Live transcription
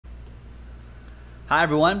Hi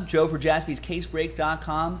everyone, Joe for Jaspy's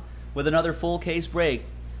CaseBreaks.com with another full case break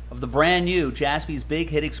of the brand new Jaspy's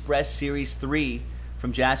Big Hit Express Series 3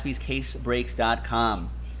 from Jaspy's CaseBreaks.com.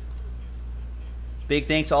 Big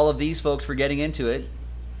thanks to all of these folks for getting into it.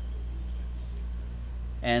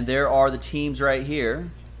 And there are the teams right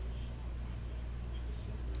here.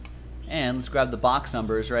 And let's grab the box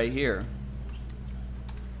numbers right here.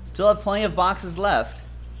 Still have plenty of boxes left.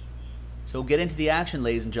 So we'll get into the action,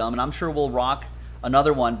 ladies and gentlemen. I'm sure we'll rock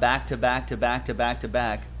another one back to back to back to back to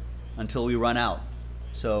back until we run out.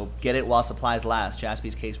 So get it while supplies last.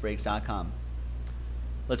 JaspysCaseBreaks.com.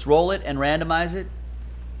 Let's roll it and randomize it.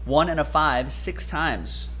 1 and a 5, 6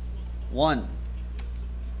 times. 1,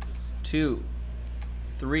 2,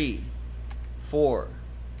 3, 4,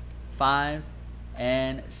 5,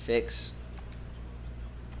 and 6.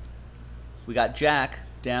 We got Jack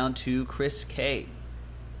down to Chris K.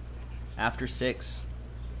 After 6.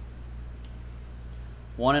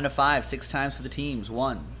 1 and a 5, 6 times for the teams.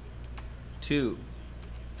 1, 2,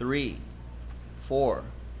 3, 4,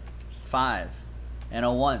 5, and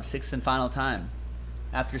a 1. 6th and final time.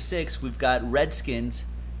 After 6, we've got Redskins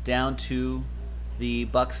down to the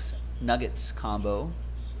Bucks Nuggets combo.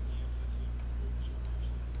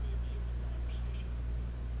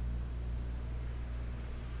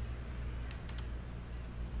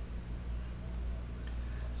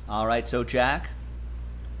 All right, so Jack,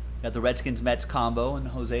 got the Redskins Mets combo, and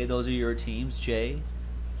Jose, those are your teams. Jay,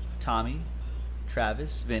 Tommy,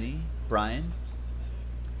 Travis, Vinny, Brian,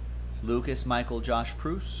 Lucas, Michael, Josh,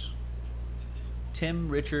 Bruce, Tim,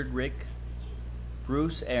 Richard, Rick,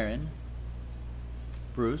 Bruce, Aaron,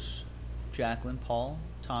 Bruce, Jacqueline, Paul,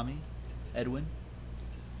 Tommy, Edwin,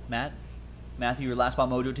 Matt, Matthew, your last spot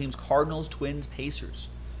mojo teams: Cardinals, Twins, Pacers.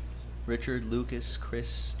 Richard, Lucas,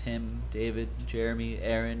 Chris, Tim, David, Jeremy,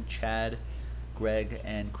 Aaron, Chad, Greg,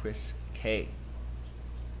 and Chris K.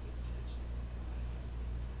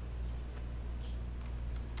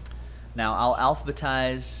 Now I'll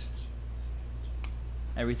alphabetize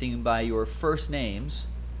everything by your first names.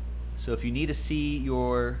 So if you need to see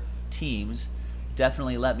your teams,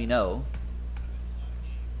 definitely let me know.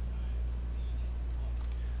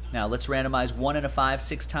 Now let's randomize 1 and a 5,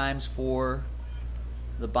 6 times for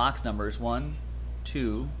the box numbers. 1,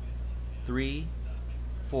 2, 3,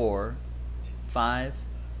 4, 5,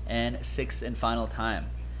 and 6th and final time.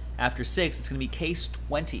 After 6, it's going to be case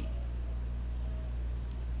 20.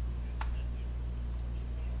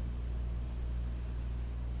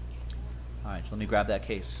 All right, so let me grab that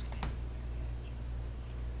case.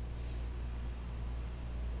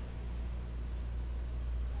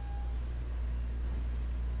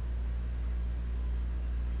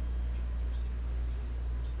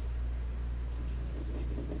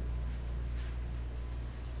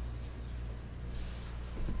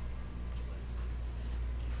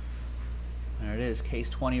 There it is, case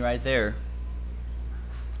 20 right there.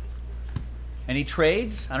 Any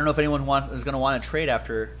trades? I don't know if anyone is going to want to trade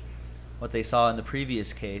after what they saw in the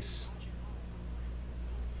previous case.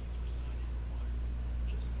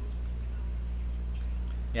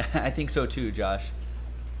 Yeah, I think so too, Josh.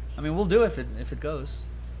 I mean, we'll do it if it goes.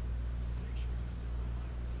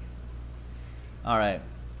 All right.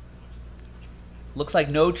 Looks like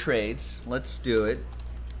no trades. Let's do it.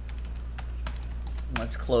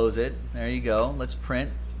 Let's close it. There you go. Let's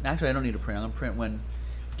print. Actually, I don't need to print. I'm going to print when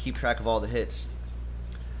keep track of all the hits.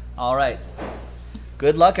 All right.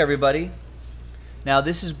 Good luck, everybody. Now,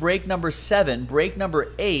 this is break number 7. Break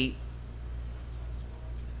number 8.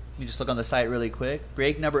 Let me just look on the site really quick.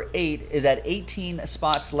 Break number 8 is at 18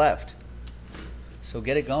 spots left. So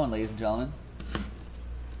get it going, ladies and gentlemen.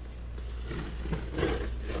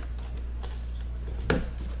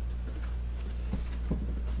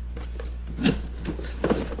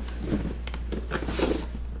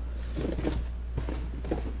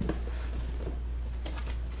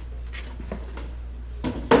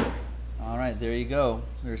 There you go.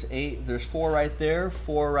 There's 8. There's 4 right there.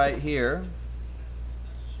 4 right here.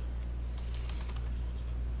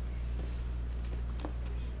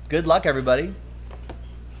 Good luck, everybody.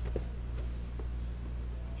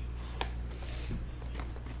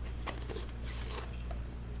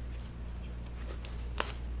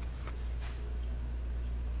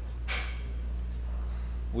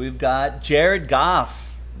 We've got Jared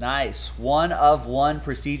Goff. Nice. 1 of 1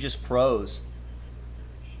 prestigious pros.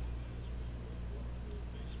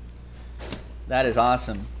 That is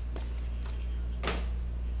awesome.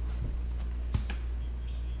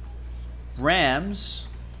 Rams.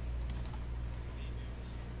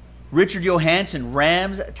 Richard Johansson,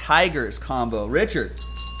 Rams Tigers combo. Richard,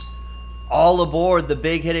 all aboard the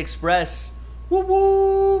Big Hit Express. Woo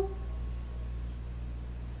woo.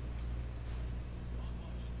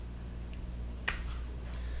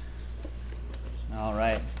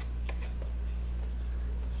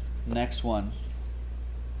 Next one.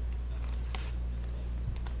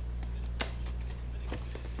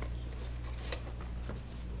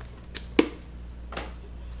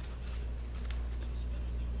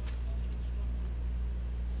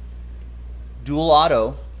 Dual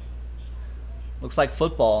auto. Looks like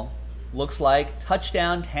football. Looks like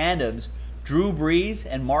touchdown tandems. Drew Brees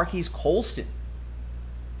and Marquise Colston.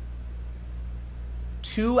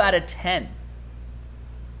 2 out of 10.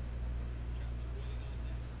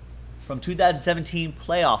 From 2017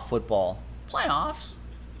 playoff football. Playoffs?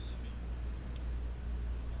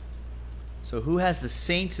 So who has the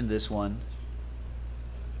Saints in this one?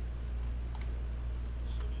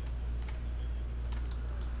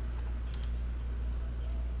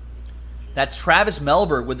 That's Travis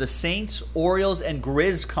Melberg with the Saints, Orioles, and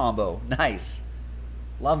Grizz combo. Nice.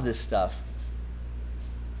 Love this stuff.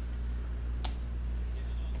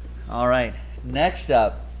 All right, next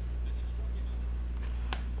up.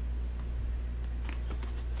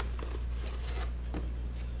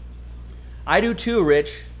 I do too,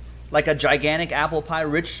 Rich. Like a gigantic apple pie.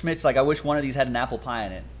 Rich Schmidt's like, I wish one of these had an apple pie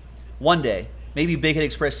in it. One day. Maybe Big Hit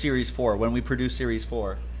Express Series 4, when we produce Series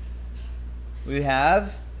 4. We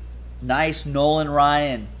have nice Nolan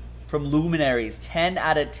Ryan from Luminaries. 10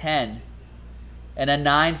 out of 10. And a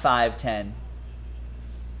 9-5-10.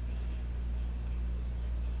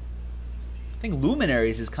 I think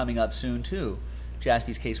Luminaries is coming up soon too.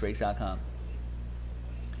 JaspysCaseBreaks.com.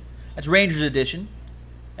 That's Rangers edition.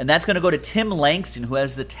 And that's going to go to Tim Langston, who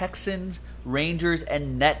has the Texans, Rangers,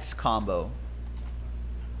 and Nets combo.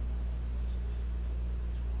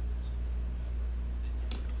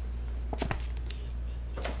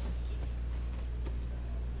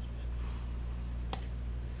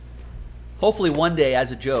 Hopefully one day,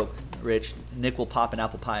 as a joke, Rich, Nick will pop an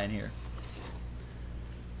apple pie in here.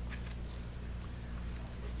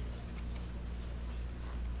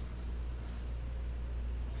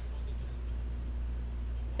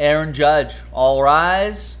 Aaron Judge, all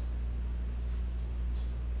rise.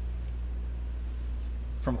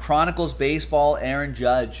 From Chronicles Baseball, Aaron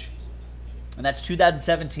Judge. And that's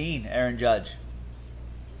 2017, Aaron Judge.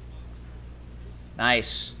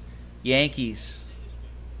 Nice. Yankees.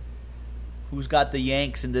 Who's got the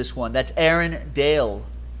Yanks in this one? That's Aaron Dale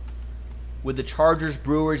with the Chargers,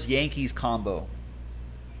 Brewers, Yankees combo.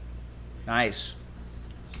 Nice.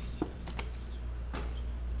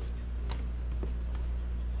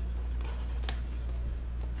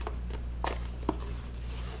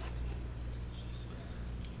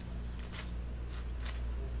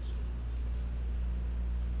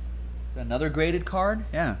 Is that another graded card?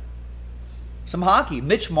 Yeah. Some hockey.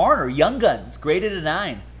 Mitch Marner, Young Guns, graded a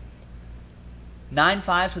 9.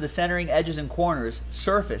 9.5s for the centering, edges, and corners.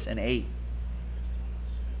 Surface, an 8.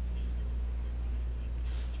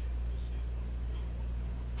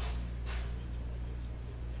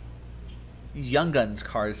 These Young Guns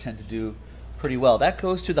cards tend to do pretty well. That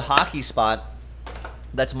goes to the hockey spot.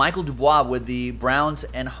 That's Michael Dubois with the Browns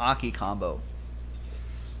and hockey combo.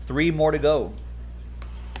 3 more to go.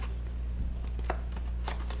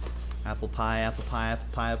 Apple pie, apple pie, apple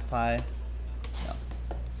pie, apple pie. No.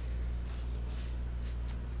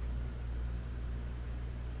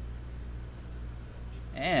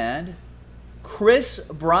 And Chris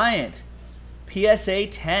Bryant, PSA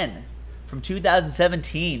 10 from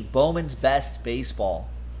 2017, Bowman's Best Baseball.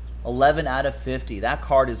 11 out of 50. That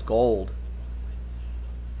card is gold.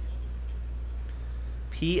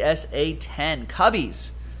 PSA 10.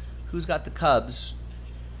 Cubbies. Who's got the Cubs?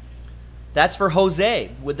 That's for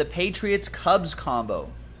Jose with the Patriots Cubs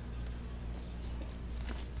combo.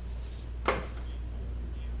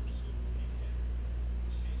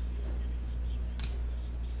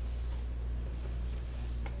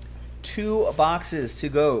 Two boxes to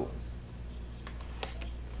go.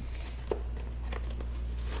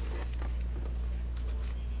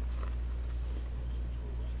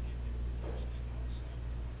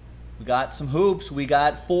 We got some hoops. We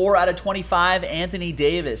got 4 out of 25, Anthony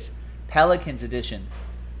Davis, Pelicans edition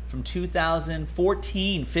from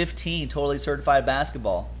 2014-15, totally certified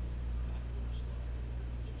basketball.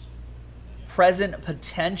 Present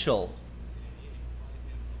potential.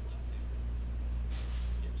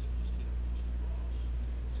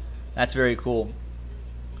 That's very cool.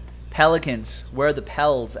 Pelicans, where are the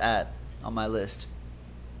Pels at on my list?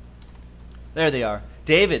 There they are.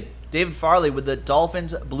 David Farley with the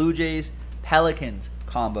Dolphins, Blue Jays, Pelicans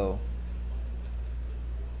combo.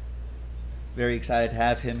 Very excited to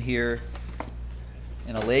have him here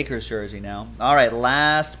in a Lakers jersey now. All right,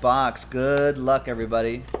 last box. Good luck,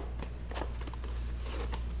 everybody.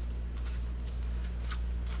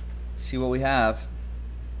 Let's see what we have.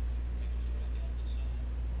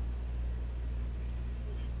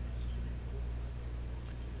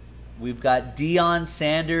 We've got Deion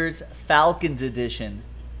Sanders Falcons edition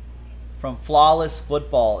from Flawless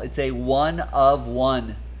Football. It's a 1 of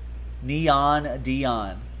 1. Neon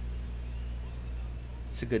Deion.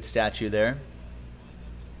 It's a good statue there.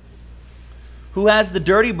 Who has the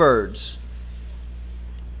Dirty Birds?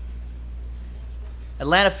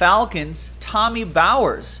 Atlanta Falcons, Tommy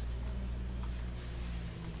Bowers.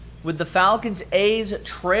 With the Falcons A's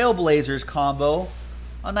Trailblazers combo,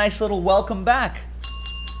 a nice little welcome back.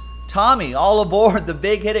 Tommy, all aboard the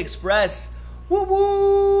Big Hit Express. Woo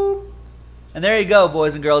woo! And there you go,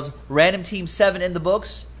 boys and girls. Random Team 7 in the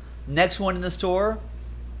books. Next one in the store.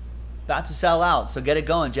 About to sell out, so get it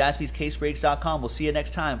going. JaspysCaseBreaks.com. We'll see you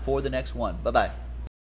next time for the next one. Bye-bye.